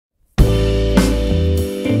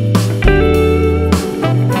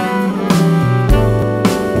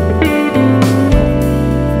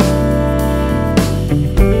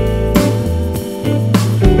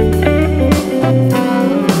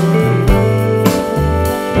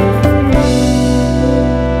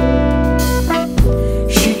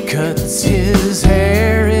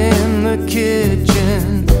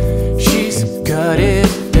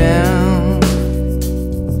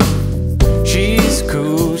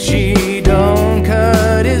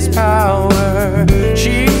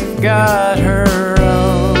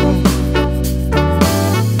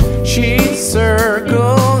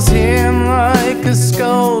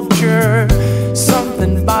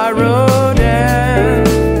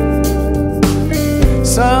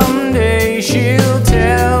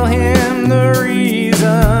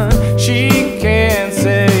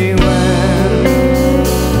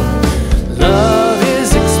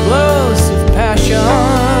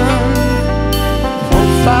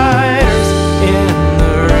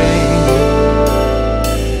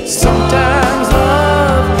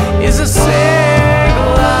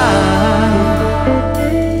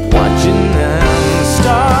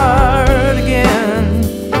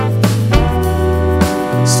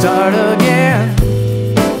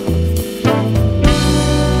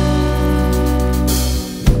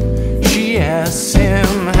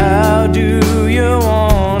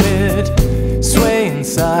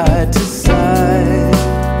side to side.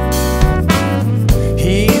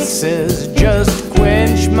 He says, just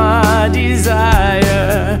quench my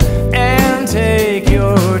desire and take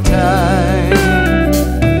your time.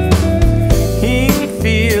 He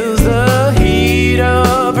feels the heat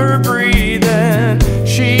of her breathing.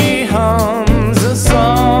 She hums a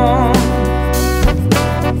song.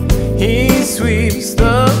 He sweeps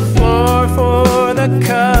the floor for the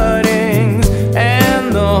cuttings,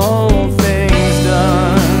 and the whole thing's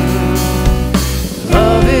done.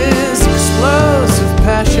 Love is explosive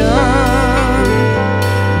passion,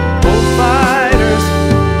 both fighters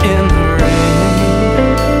in the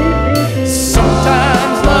ring.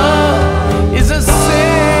 Sometimes love is a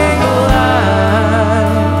single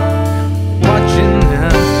line, watching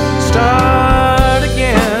them start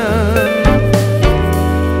again.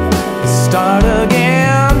 Start again.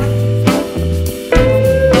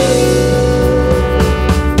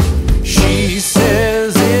 She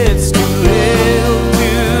says it's too little,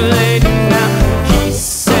 too late now. He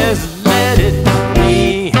says let it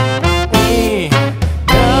be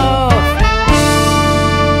enough.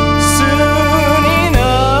 Soon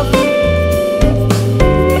enough.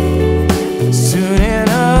 Soon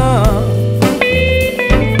enough.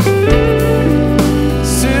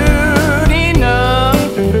 Soon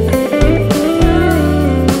enough.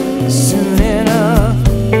 Soon enough.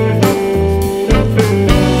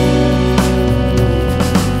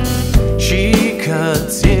 She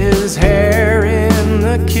cuts his hair in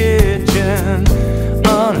the kitchen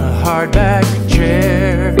on a hardback